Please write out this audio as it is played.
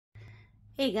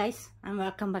Hey guys, and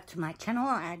welcome back to my channel.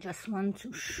 I just want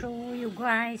to show you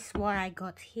guys what I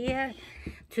got here.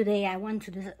 Today I went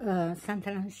to the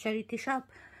Santa charity shop.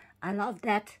 I love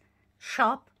that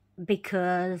shop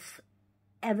because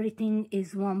everything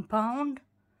is £1.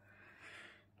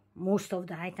 Most of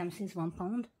the items is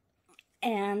 £1.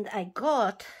 And I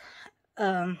got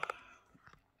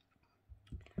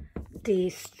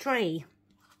this tray.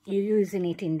 You're using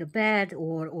it in the bed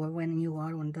or when you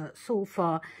are on the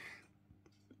sofa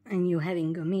and you're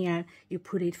having a meal, you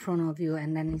put it in front of you,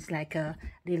 and then it's like a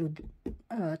little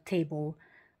table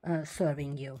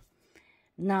serving you.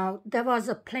 Now, there was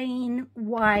a plain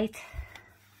white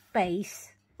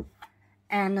base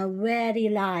and a very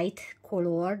light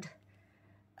colored,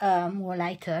 more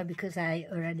lighter because I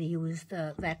already used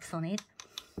wax on it,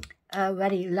 a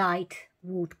very light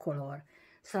wood color.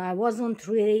 So I wasn't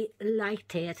really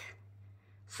liked it,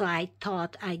 so I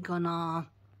thought I gonna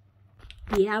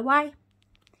DIY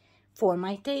for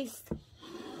my taste.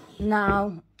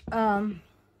 Now, I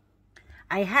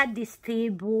had this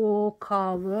table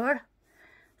cover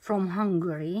from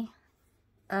Hungary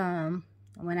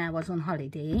when I was on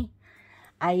holiday.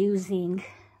 I using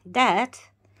that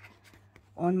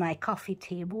on my coffee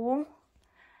table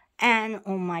and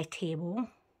on my table.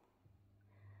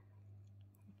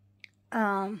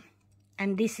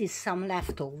 And this is some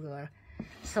leftover.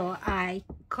 So I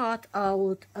cut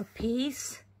out a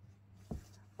piece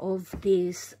of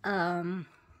this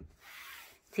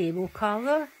table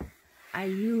cover. I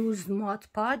used Mod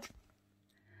Podge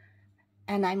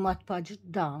and I Mod Podge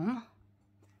down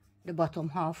the bottom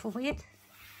half of it.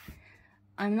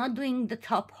 I'm not doing the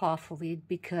top half of it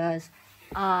because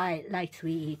I like to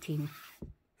be eating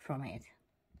from it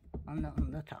on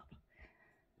the top.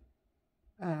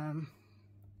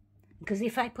 Because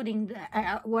if I putting the,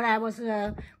 what I was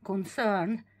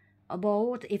concerned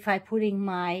about, if I putting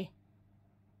my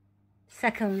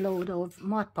second load of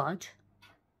Mod Podge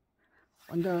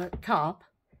on the top,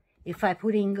 if I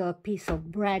putting a piece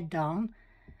of bread down,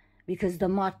 because the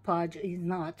Mod Podge is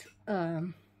not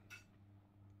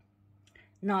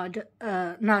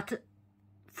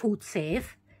food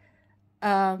safe,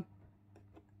 I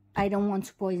don't want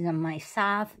to poison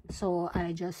myself, so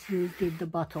I just used it the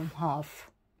bottom half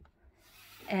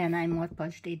and I Mod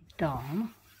Podged it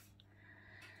down,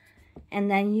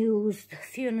 and then used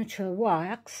furniture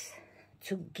wax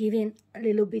to give it a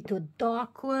little bit of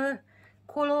darker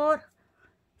color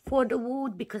for the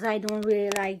wood, because I don't really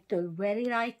like the very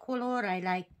light color. I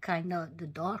like kind of the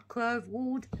darker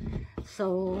wood.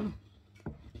 So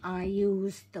I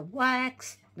used the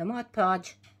wax, the Mod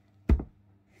Podge,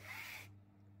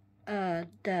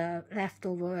 the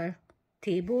leftover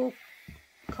table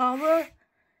cover,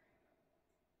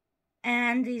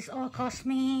 and this all cost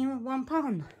me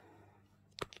 £1.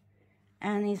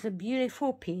 And it's a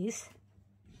beautiful piece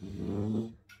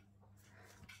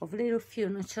of little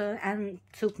furniture, and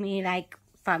took me like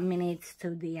 5 minutes to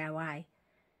DIY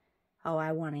how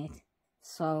I want it.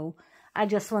 So I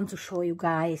just want to show you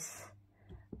guys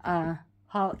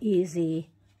how easy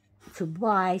to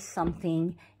buy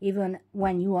something, even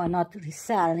when you are not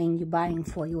reselling, you're buying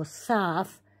for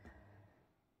yourself.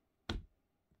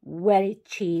 Very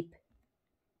cheap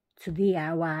to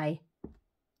DIY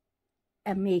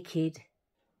and make it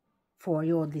for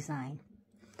your design.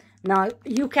 Now,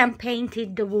 you can paint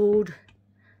it, the wood,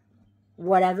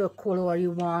 whatever color you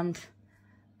want.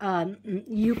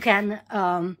 You can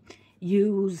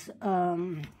use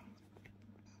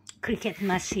Cricut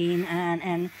machine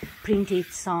and print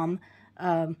it some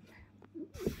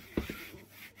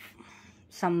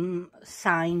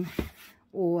sign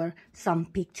or some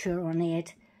picture on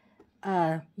it.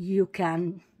 You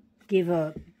can give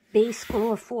a base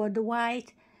color for the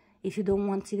white if you don't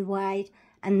want it white,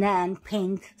 and then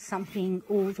paint something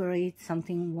over it,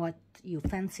 something what you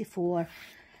fancy for.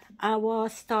 Our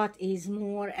thought is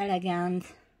more elegant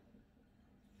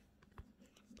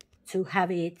to have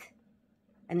it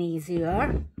and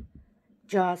easier,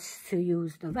 just to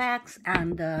use the wax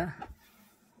and the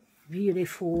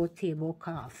beautiful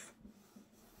tablecloth.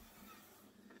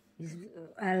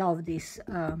 I love this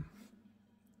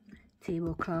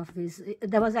tablecloth.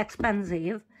 That was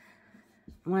expensive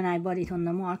when I bought it on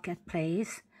the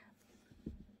marketplace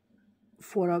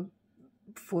for a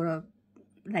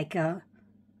like a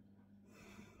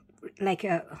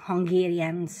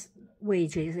Hungarian's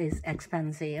wages is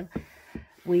expensive.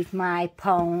 With my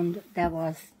pound, that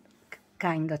was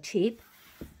kind of cheap.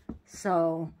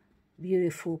 So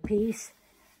beautiful piece,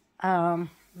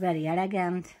 very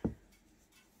elegant.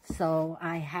 So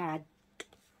I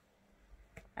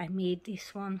made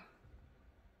this one.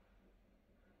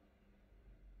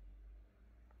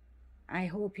 I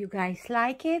hope you guys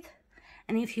like it.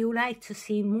 And if you like to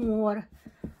see more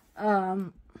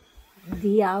DIY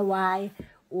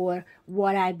or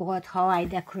what I bought, how I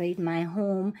decorate my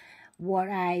home, what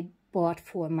I bought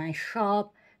for my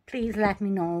shop, please let me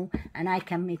know, and I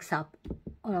can mix up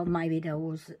my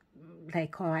videos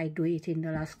like how I do it in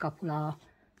the last couple of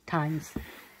times.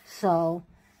 So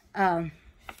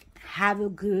have a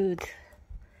good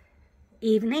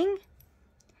evening,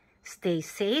 stay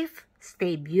safe,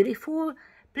 stay beautiful.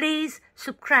 Please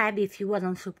subscribe if you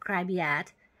wasn't subscribed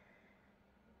yet.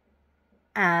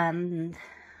 And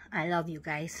I love you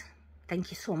guys.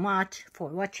 Thank you so much for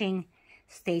watching.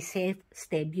 Stay safe,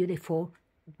 stay beautiful.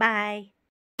 Bye.